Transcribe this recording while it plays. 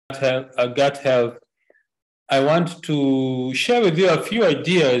gut health, I want to share with you a few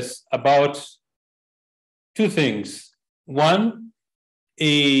ideas about two things. One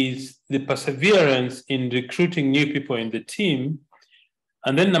is the perseverance in recruiting new people in the team.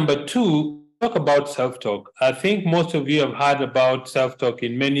 And then number two, talk about self-talk. I think most of you have heard about self-talk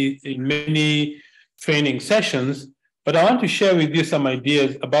in many training sessions, but I want to share with you some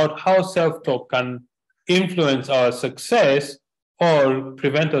ideas about how self-talk can influence our success or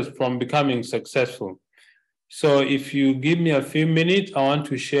prevent us from becoming successful. So if you give me a few minutes, I want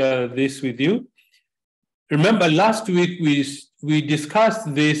to share this with you. Remember, last week we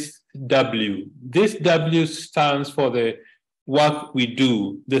discussed this W. This W stands for the work we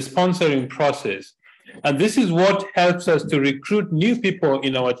do, the sponsoring process. And this is what helps us to recruit new people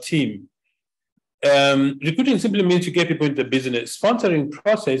in our team. Recruiting simply means you get people into the business. Sponsoring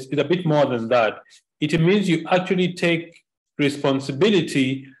process is a bit more than that. It means you actually take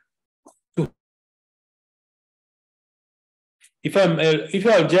responsibility to. If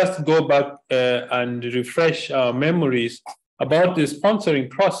I'll just go back and refresh our memories about the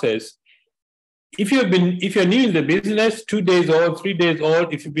sponsoring process, if you're new in the business, 2 days old, 3 days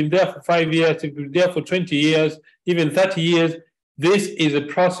old, if you've been there for 5 years, if you've been there for 20 years, even 30 years, this is a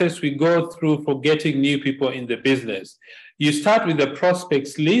process we go through for getting new people in the business. You start with the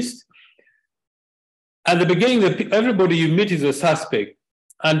prospects list. At the beginning, everybody you meet is a suspect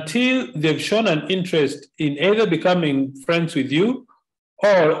until they've shown an interest in either becoming friends with you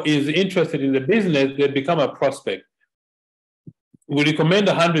or is interested in the business, they become a prospect. We recommend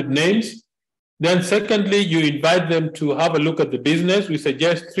 100 names. Then secondly, you invite them to have a look at the business. We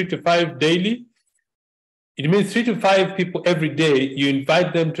suggest 3 to 5 daily. It means 3 to 5 people every day. You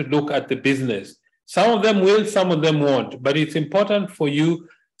invite them to look at the business. Some of them will, some of them won't. But it's important for you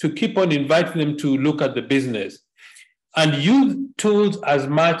to keep on inviting them to look at the business. And use tools as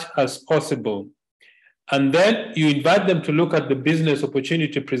much as possible. And then you invite them to look at the business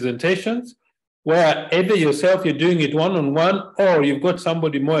opportunity presentations, where either yourself you're doing it one-on-one or you've got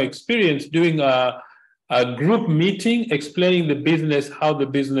somebody more experienced doing a group meeting explaining the business, how the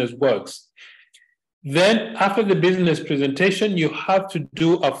business works. Then after the business presentation, you have to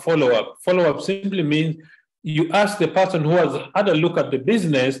do a follow-up. Follow-up simply means you ask the person who has had a look at the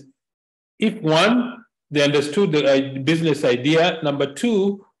business if, one, they understood the business idea. Number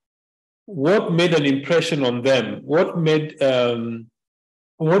two, what made an impression on them? What did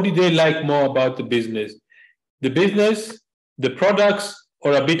they like more about the business? The business, the products,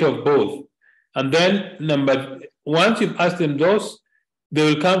 or a bit of both? And then once you've asked them those, they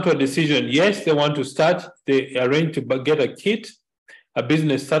will come to a decision. Yes, they want to start. They arrange to get a kit, a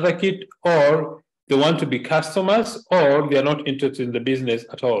business starter kit, or they want to be customers, or they're not interested in the business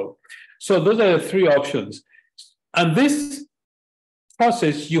at all. So those are the three options. And this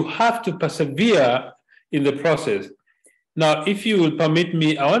process, you have to persevere in the process. Now, if you will permit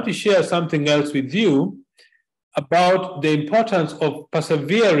me, I want to share something else with you about the importance of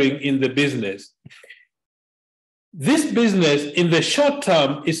persevering in the business. This business, in the short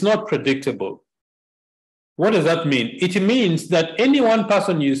term, is not predictable. What does that mean? It means that any one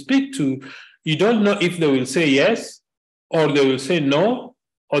person you speak to, you don't know if they will say yes, or they will say no,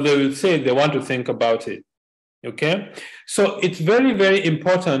 or they will say they want to think about it. Okay? So it's very, very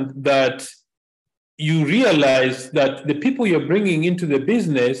important that you realize that the people you're bringing into the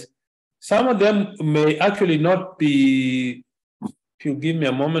business, some of them may actually not be. If you give me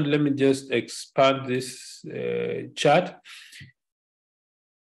a moment, let me just expand this chart.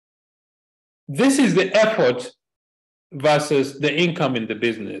 This is the effort versus the income in the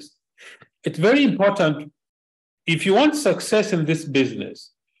business. It's very important. If you want success in this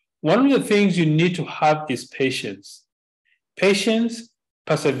business, one of the things you need to have is patience. Patience,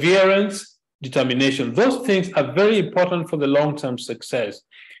 perseverance, determination. Those things are very important for the long-term success.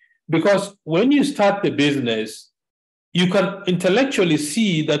 Because when you start the business, you can intellectually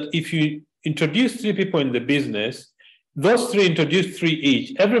see that if you introduce 3 people in the business, those 3 introduce 3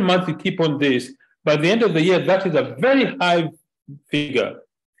 each. Every month you keep on this. By the end of the year, that is a very high figure.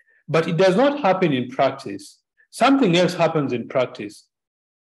 But it does not happen in practice. Something else happens in practice.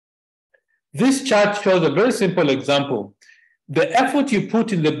 This chart shows a very simple example. The effort you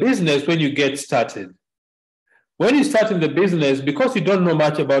put in the business when you get started. When you start in the business, because you don't know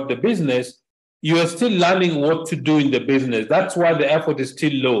much about the business, you are still learning what to do in the business. That's why the effort is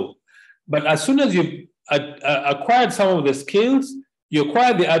still low. But as soon as you've acquired some of the skills, you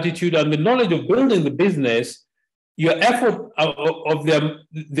acquire the attitude and the knowledge of building the business, your effort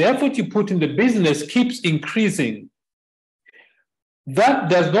the effort you put in the business keeps increasing. That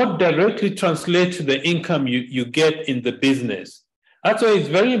does not directly translate to the income you get in the business. That's why it's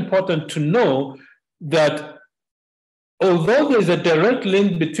very important to know that although there's a direct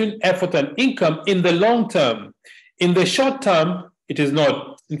link between effort and income in the long term, in the short term, it is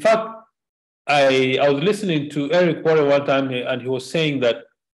not. In fact, I was listening to Eric Warren one time, and he was saying that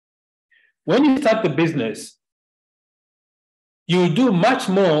when you start the business, you do much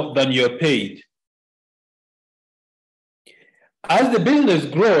more than you're paid. As the business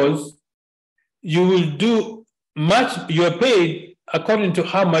grows, you will do much, you're paid according to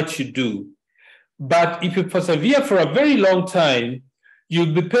how much you do. But if you persevere for a very long time,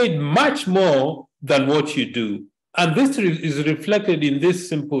 you'll be paid much more than what you do. And this is reflected in this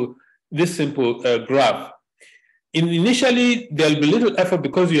simple graph. Initially, there'll be little effort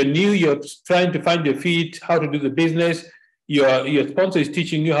because you're new, you're trying to find your feet, how to do the business. Your sponsor is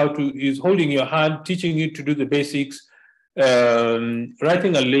teaching you is holding your hand, teaching you to do the basics,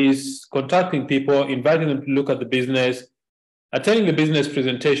 writing a list, contacting people, inviting them to look at the business, attending the business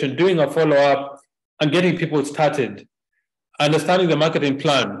presentation, doing a follow-up, and getting people started, understanding the marketing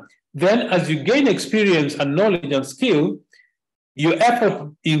plan. Then as you gain experience and knowledge and skill, your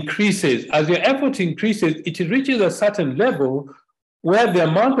effort increases. As your effort increases, it reaches a certain level where the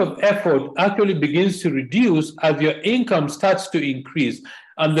amount of effort actually begins to reduce as your income starts to increase.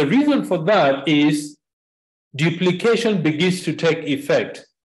 And the reason for that is duplication begins to take effect.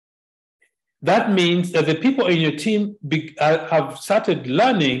 That means that the people in your team have started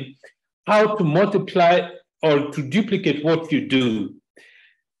learning how to multiply or to duplicate what you do.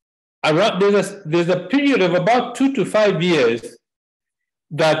 There's a period of about 2 to 5 years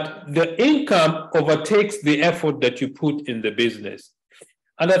that the income overtakes the effort that you put in the business.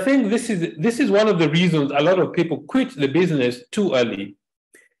 And I think this is one of the reasons a lot of people quit the business too early.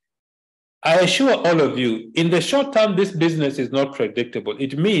 I assure all of you, in the short term, this business is not predictable.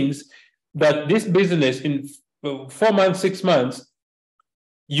 It means that this business in 4 months, 6 months,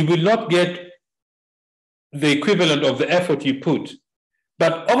 you will not get the equivalent of the effort you put.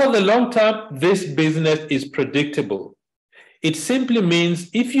 But over the long term, this business is predictable. It simply means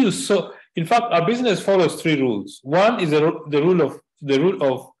if you sow, in fact, our business follows 3 rules. One is the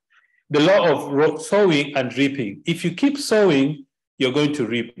law of sowing and reaping. If you keep sowing, you're going to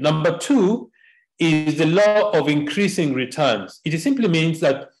reap. Number 2 is the law of increasing returns. It simply means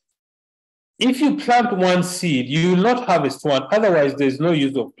that if you plant one seed, you will not harvest one. Otherwise, there's no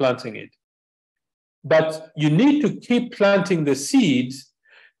use of planting it. But you need to keep planting the seeds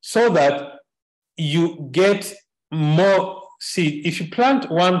so that you get more seed. If you plant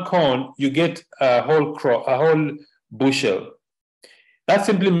one corn, you get a whole crop, a whole bushel. That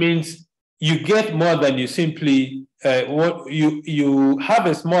simply means you get more than you simply you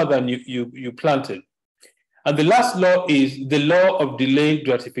harvest more than you planted. And the last law is the law of delayed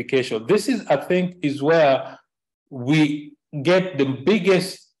gratification. This is, I think, is where we get the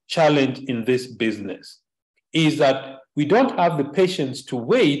biggest challenge in this business, is that we don't have the patience to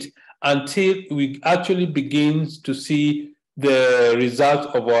wait until we actually begin to see the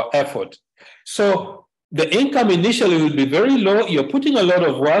result of our effort. So the income initially will be very low. You're putting a lot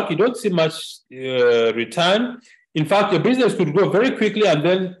of work. You don't see much return. In fact, your business could grow very quickly and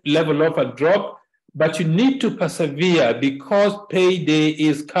then level off and drop. But you need to persevere because payday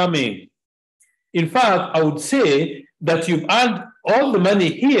is coming. In fact, I would say that you've earned all the money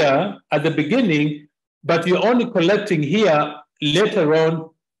here at the beginning, but you're only collecting here later on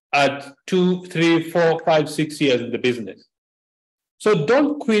at 2, 3, 4, 5, 6 years in the business. So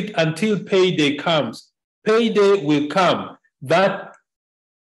don't quit until payday comes. Payday will come. That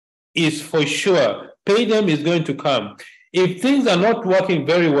is for sure. Payday is going to come. If things are not working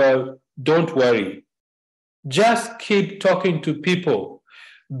very well, don't worry. Just keep talking to people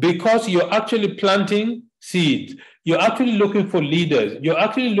because you're actually planting seeds. You're actually looking for leaders. You're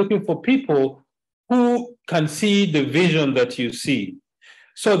actually looking for people who can see the vision that you see.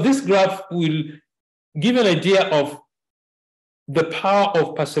 So this graph will give an idea of the power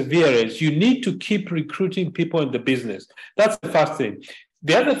of perseverance. You need to keep recruiting people in the business. That's the first thing.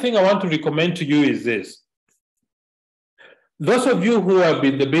 The other thing I want to recommend to you is this. Those of you who have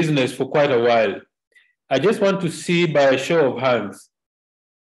been in the business for quite a while, I just want to see by a show of hands,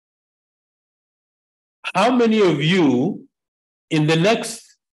 how many of you in the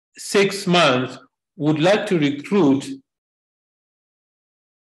next 6 months would like to recruit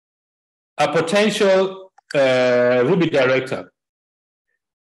a potential Ruby director?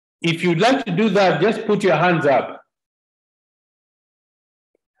 If you'd like to do that, just put your hands up.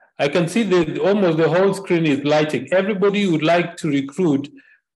 I can see that almost the whole screen is lighting. Everybody would like to recruit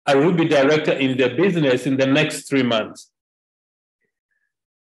a Ruby director in their business in the next 3 months.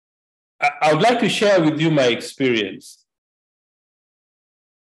 I would like to share with you my experience.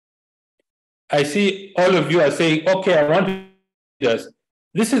 I see all of you are saying, okay, I want to do this.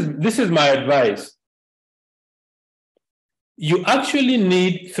 This is my advice. You actually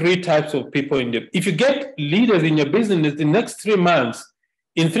need three types of people if you get leaders in your business in the next 3 months,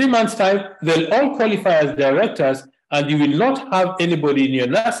 in 3 months' time, they'll all qualify as directors, and you will not have anybody in your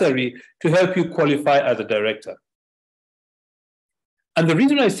nursery to help you qualify as a director. And the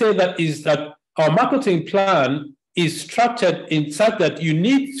reason I say that is that our marketing plan is structured in such that you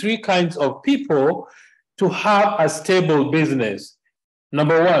need three kinds of people to have a stable business.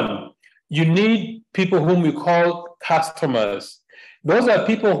 Number one, you need people whom we call customers. Those are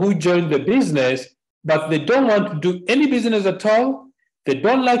people who join the business, but they don't want to do any business at all. They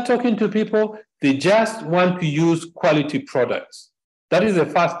don't like talking to people. They just want to use quality products. That is the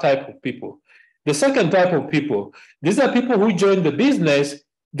first type of people. The second type of people, these are people who join the business.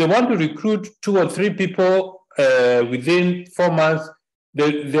 They want to recruit 2 or 3 people within 4 months.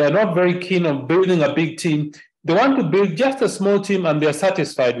 They are not very keen on building a big team. They want to build just a small team and they're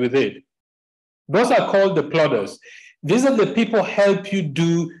satisfied with it. Those are called the plodders. These are the people help you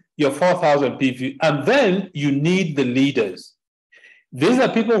do your 4,000 PV. And then you need the leaders. These are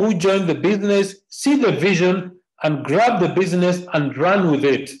people who join the business, see the vision, and grab the business and run with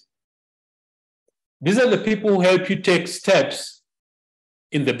it. These are the people who help you take steps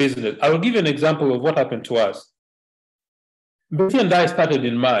in the business. I will give you an example of what happened to us. Betty and I started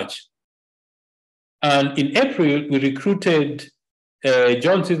in March. And in April, we recruited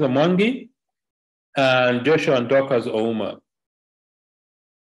John Cesar Mwangi and Joshua and Dorcas Ouma.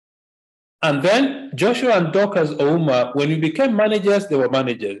 And then Joshua and Dorcas Ouma, when we became managers, they were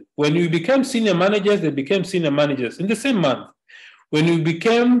managers. When we became senior managers, they became senior managers in the same month. When we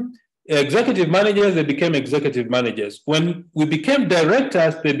became executive managers, they became executive managers. When we became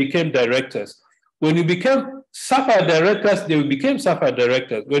directors, they became directors. When we became Sapphire directors, they became Sapphire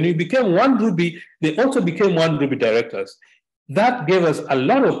directors. When we became One Ruby, they also became One Ruby directors. That gave us a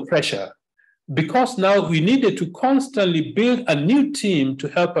lot of pressure because now we needed to constantly build a new team to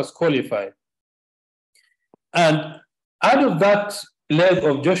help us qualify. And out of that leg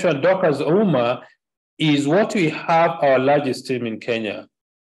of Joshua and Dorcas Ouma is what we have our largest team in Kenya.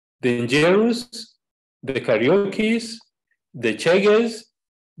 The Njerus, the Karaokes, the Cheges,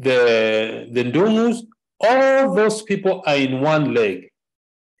 the Ndungus, all those people are in one leg.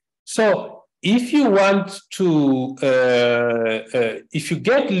 So if you want to, if you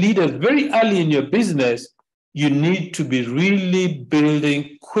get leaders very early in your business, you need to be really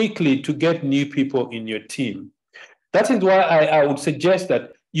building quickly to get new people in your team. That is why I would suggest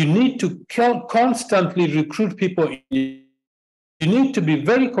that you need to constantly recruit people. You need to be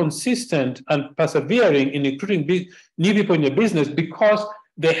very consistent and persevering in recruiting new people in your business because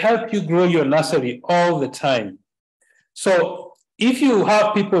they help you grow your nursery all the time. So if you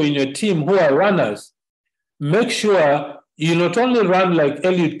have people in your team who are runners, make sure you not only run like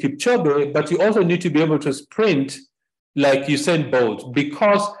Eliud Kipchoge, but you also need to be able to sprint like Usain Bolt,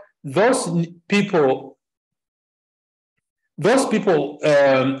 because those people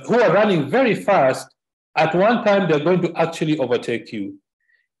who are running very fast, at one time they're going to actually overtake you.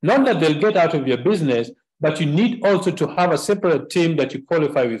 Not that they'll get out of your business, but you need also to have a separate team that you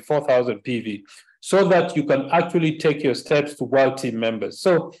qualify with 4,000 PV so that you can actually take your steps to world team members.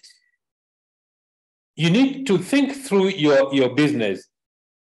 So you need to think through your business.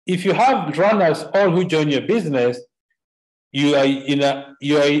 If you have runners all who join your business, you are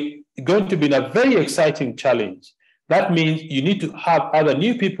going to be in a very exciting challenge. That means you need to have other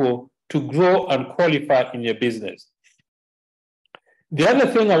new people to grow and qualify in your business. The other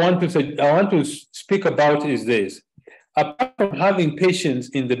thing I want to speak about is this. Apart from having patience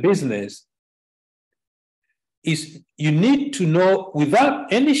in the business, is you need to know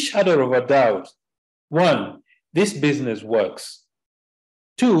without any shadow of a doubt, 1, this business works.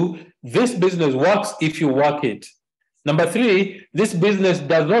 2, this business works if you work it. Number 3, this business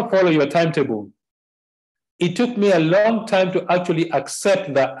does not follow your timetable. It took me a long time to actually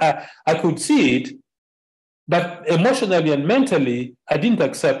accept that. I could see it, but emotionally and mentally, I didn't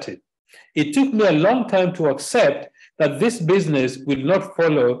accept it. It took me a long time to accept that this business will not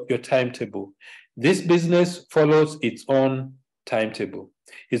follow your timetable. This business follows its own timetable.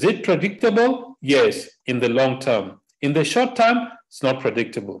 Is it predictable? Yes, in the long term. In the short term, it's not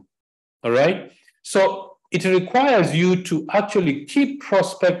predictable. All right? So it requires you to actually keep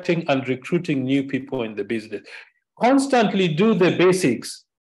prospecting and recruiting new people in the business. Constantly do the basics.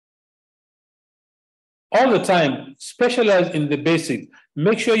 All the time, specialize in the basics.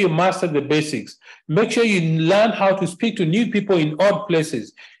 Make sure you master the basics. Make sure you learn how to speak to new people in odd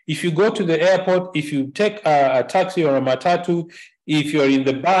places. If you go to the airport, if you take a taxi or a matatu, if you're in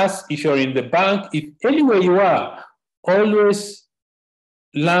the bus, if you're in the bank, if anywhere you are, always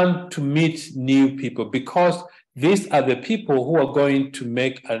learn to meet new people, because these are the people who are going to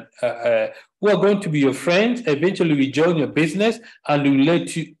make who are going to be your friends. Eventually, we join your business and will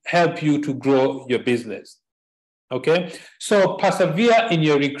help you to grow your business. Okay, so persevere in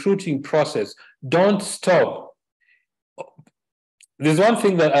your recruiting process. Don't stop. There's one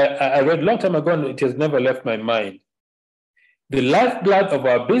thing that I read a long time ago, and it has never left my mind. The lifeblood of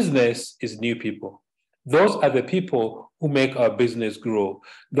our business is new people. Those are the people who make our business grow.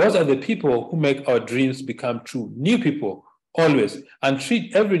 Those are the people who make our dreams become true. New people, always. And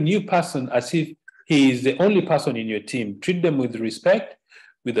treat every new person as if he is the only person in your team. Treat them with respect,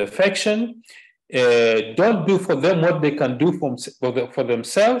 with affection. Don't do for them what they can do for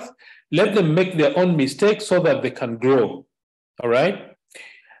themselves. Let them make their own mistakes so that they can grow. All right?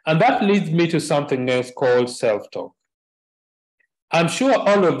 And that leads me to something else called self-talk. I'm sure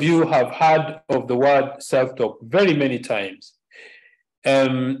all of you have heard of the word self-talk very many times.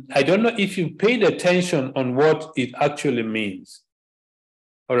 I don't know if you paid attention on what it actually means.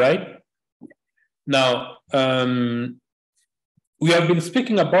 All right? Now, we have been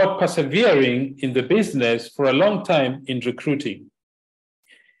speaking about persevering in the business for a long time in recruiting.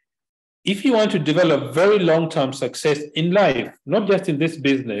 If you want to develop very long-term success in life, not just in this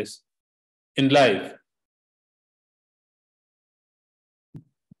business, in life,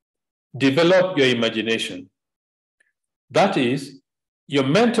 develop your imagination. That is, your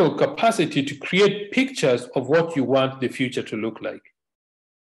mental capacity to create pictures of what you want the future to look like.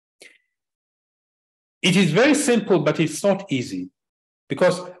 It is very simple, but it's not easy,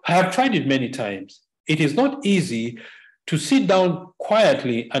 because I have tried it many times. It is not easy to sit down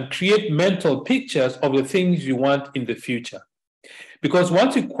quietly and create mental pictures of the things you want in the future. Because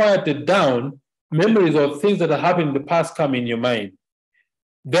once you quiet it down, memories of things that have happened in the past come in your mind.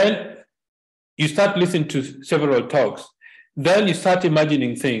 Then you start listening to several talks. Then you start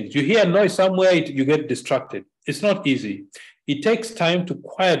imagining things. You hear a noise somewhere, you get distracted. It's not easy. It takes time to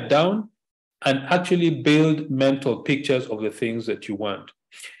quiet down and actually build mental pictures of the things that you want.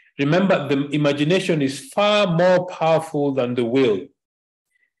 Remember, the imagination is far more powerful than the will.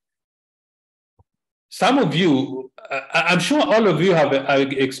 Some of you, I'm sure all of you have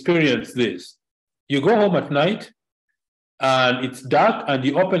experienced this. You go home at night, and it's dark, and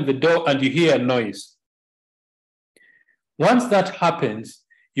you open the door and you hear a noise. Once that happens,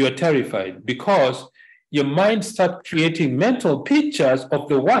 you're terrified, because your mind starts creating mental pictures of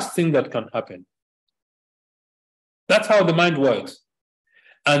the worst thing that can happen. That's how the mind works.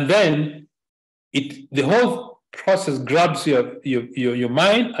 And then the whole process grabs your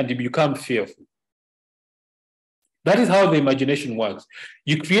mind, and you become fearful. That is how the imagination works.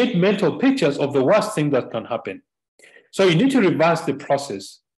 You create mental pictures of the worst thing that can happen. So you need to reverse the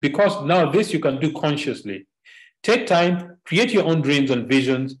process, because now this you can do consciously. Take time, create your own dreams and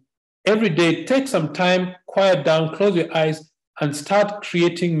visions. Every day, take some time, quiet down, close your eyes, and start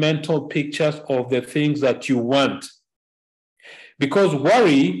creating mental pictures of the things that you want. Because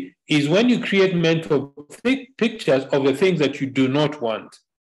worry is when you create mental pictures of the things that you do not want.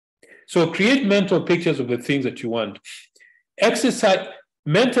 So create mental pictures of the things that you want. Exercise.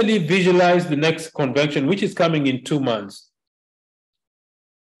 Mentally visualize the next convention, which is coming in 2 months.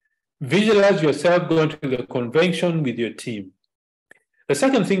 Visualize yourself going to the convention with your team. The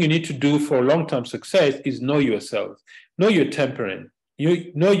second thing you need to do for long-term success is know yourself. Know your temperament.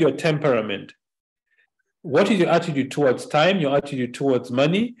 You know your temperament. What is your attitude towards time, your attitude towards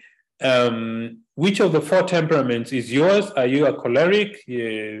money? Which of the 4 temperaments is yours? Are you a choleric,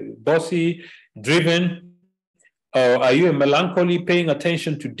 bossy, driven? Or are you a melancholy, paying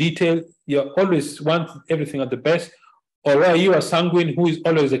attention to detail? You always want everything at the best? Or are you a sanguine who is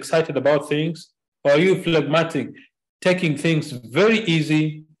always excited about things? Or are you phlegmatic, taking things very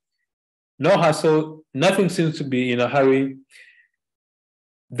easy, no hassle, nothing seems to be in a hurry?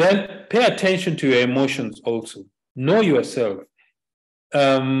 Then pay attention to your emotions also. Know yourself.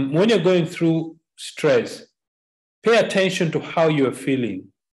 When you're going through stress, pay attention to how you're feeling.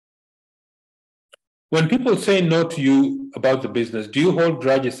 When people say no to you about the business, do you hold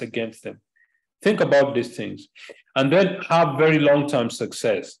grudges against them? Think about these things. And then have very long-term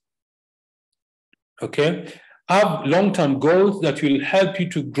success. Okay? Have long-term goals that will help you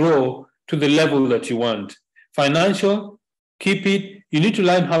to grow to the level that you want. Financial, keep it. You need to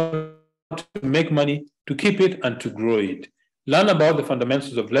learn how to make money, to keep it, and to grow it. Learn about the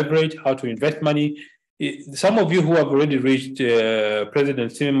fundamentals of leverage, how to invest money. Some of you who have already reached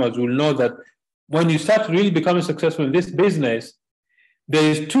President Cinemas will know that when you start really becoming successful in this business, there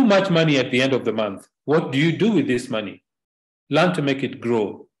is too much money at the end of the month. What do you do with this money? Learn to make it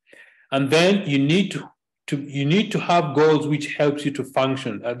grow. And then you need to have goals which helps you to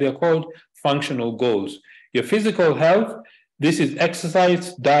function. They're called functional goals. Your physical health, this is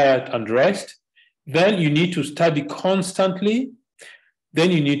exercise, diet, and rest. Then you need to study constantly.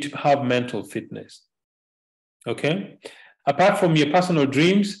 Then you need to have mental fitness. Okay? Apart from your personal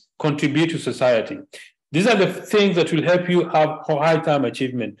dreams, contribute to society. These are the things that will help you have high-time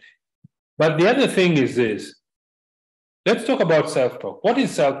achievement. But the other thing is this. Let's talk about self-talk. What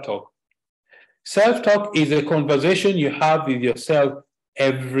is self-talk? Self-talk is a conversation you have with yourself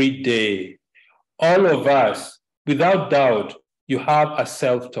every day. All of us, without doubt, you have a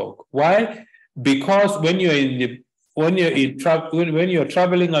self-talk. Why? Because when you're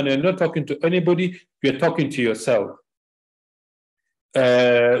traveling and you're not talking to anybody, you're talking to yourself.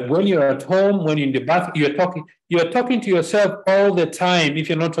 When you're at home, when you're in the bath, you're talking to yourself all the time if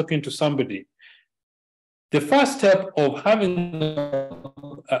you're not talking to somebody. The first step of having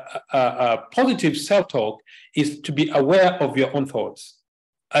a positive self-talk is to be aware of your own thoughts.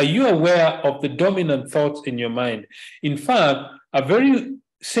 Are you aware of the dominant thoughts in your mind? In fact, a very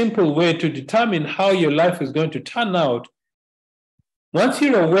simple way to determine how your life is going to turn out, once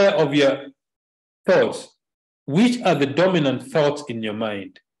you're aware of your thoughts, which are the dominant thoughts in your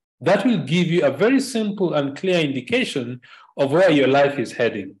mind? That will give you a very simple and clear indication of where your life is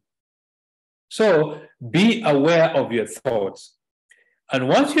heading. So be aware of your thoughts. And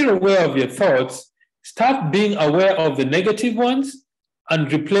once you're aware of your thoughts, start being aware of the negative ones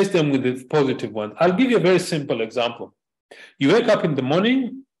and replace them with the positive ones. I'll give you a very simple example. You wake up in the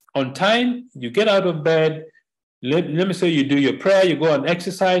morning on time, you get out of bed, let me say you do your prayer, you go and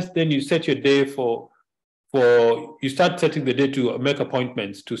exercise, then you set your day you start setting the day to make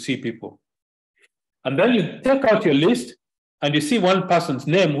appointments to see people. And then you take out your list and you see one person's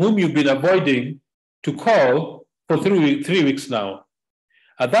name whom you've been avoiding to call for 3 weeks now.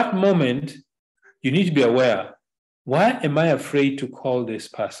 At that moment, you need to be aware, why am I afraid to call this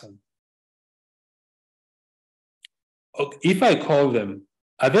person? If I call them,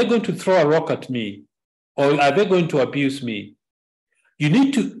 are they going to throw a rock at me? Or are they going to abuse me? You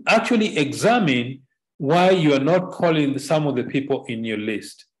need to actually examine why you are not calling some of the people in your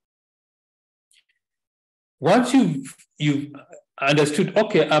list. Once you've understood,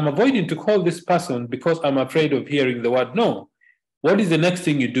 okay, I'm avoiding to call this person because I'm afraid of hearing the word no. What is the next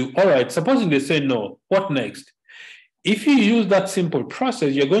thing you do? All right, supposing they say no, what next? If you use that simple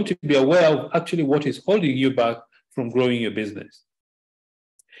process, you're going to be aware of actually what is holding you back from growing your business.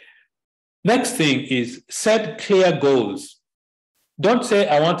 Next thing is set clear goals. Don't say,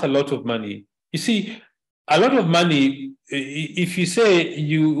 I want a lot of money. You see, a lot of money, if you say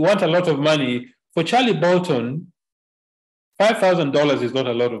you want a lot of money, for Charlie Bolton, $5,000 is not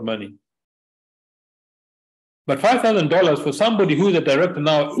a lot of money. But $5,000 for somebody who is a director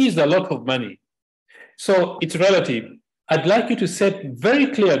now is a lot of money. So it's relative. I'd like you to set very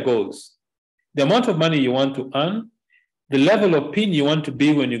clear goals. The amount of money you want to earn, the level of PIN you want to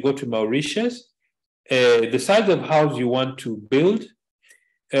be when you go to Mauritius, the size of house you want to build,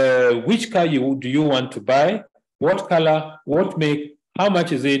 which car do you want to buy, what color, what make, how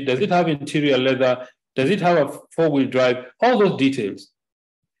much is it, does it have interior leather, does it have a 4-wheel drive, all those details.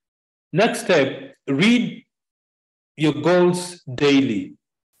 Next step, read your goals daily.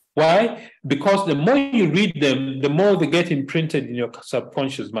 Why? Because the more you read them, the more they get imprinted in your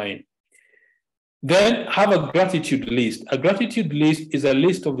subconscious mind. Then have a gratitude list. A gratitude list is a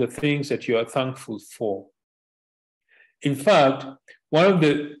list of the things that you are thankful for. In fact, one of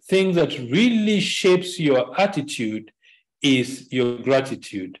the things that really shapes your attitude is your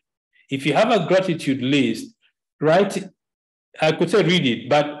gratitude. If you have a gratitude list, write, I could say read it,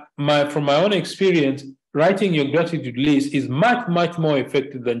 but from my own experience, writing your gratitude list is much, much more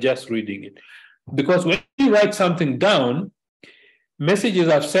effective than just reading it. Because when you write something down, messages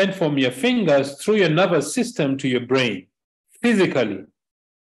are sent from your fingers through your nervous system to your brain, physically.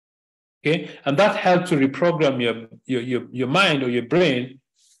 Okay? And that helps to reprogram your mind or your brain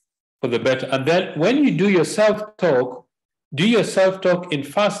for the better. And then when you do your self-talk, do your self-talk in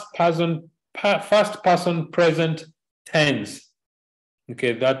first person present tense.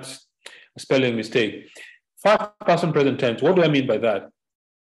 Okay, that's a spelling mistake. First person present tense. What do I mean by that?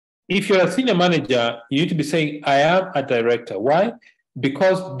 If you're a senior manager, you need to be saying, I am a director. Why?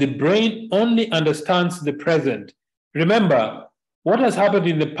 Because the brain only understands the present. Remember, what has happened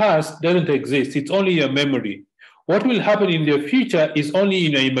in the past doesn't exist. It's only your memory. What will happen in the future is only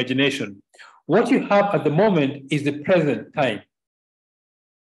in your imagination. What you have at the moment is the present time.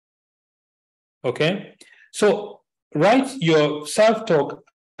 Okay? So write your self-talk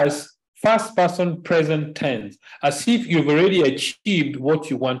as first person present tense, as if you've already achieved what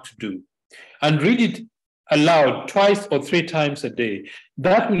you want to do. And read it aloud twice or 3 times a day.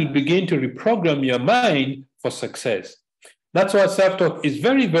 That will begin to reprogram your mind for success. That's why self-talk is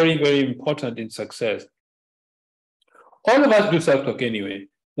very, very, very important in success. All of us do self-talk anyway.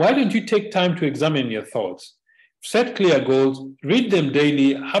 Why don't you take time to examine your thoughts? Set clear goals, read them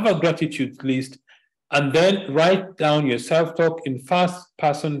daily, have a gratitude list, and then write down your self-talk in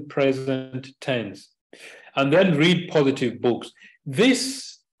first-person present tense. And then read positive books.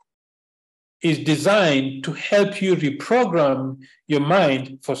 This is designed to help you reprogram your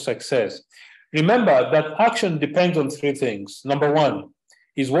mind for success. Remember that action depends on 3 things. Number 1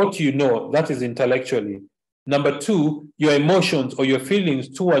 is what you know, that is intellectually. Number 2, your emotions or your feelings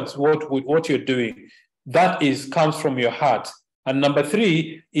towards what you're doing, that comes from your heart. And number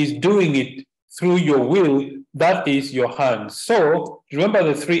 3 is doing it through your will, that is your hands. So remember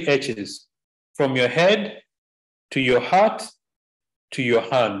the 3 H's, from your head to your heart to your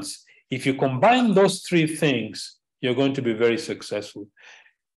hands. If you combine those 3 things, you're going to be very successful.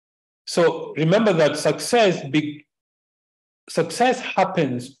 So remember that success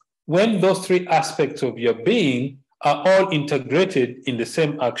happens when those 3 aspects of your being are all integrated in the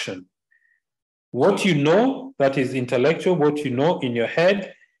same action. What you know, that is intellectual, what you know in your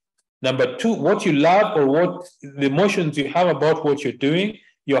head. Number 2, what you love or what the emotions you have about what you're doing,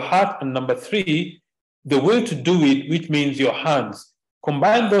 your heart. And number 3, the will to do it, which means your hands.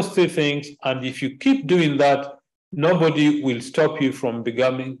 Combine those 3 things, and if you keep doing that, nobody will stop you from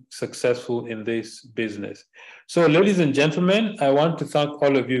becoming successful in this business. So, ladies and gentlemen, I want to thank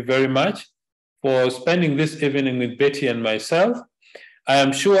all of you very much for spending this evening with Betty and myself. I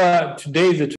am sure today is a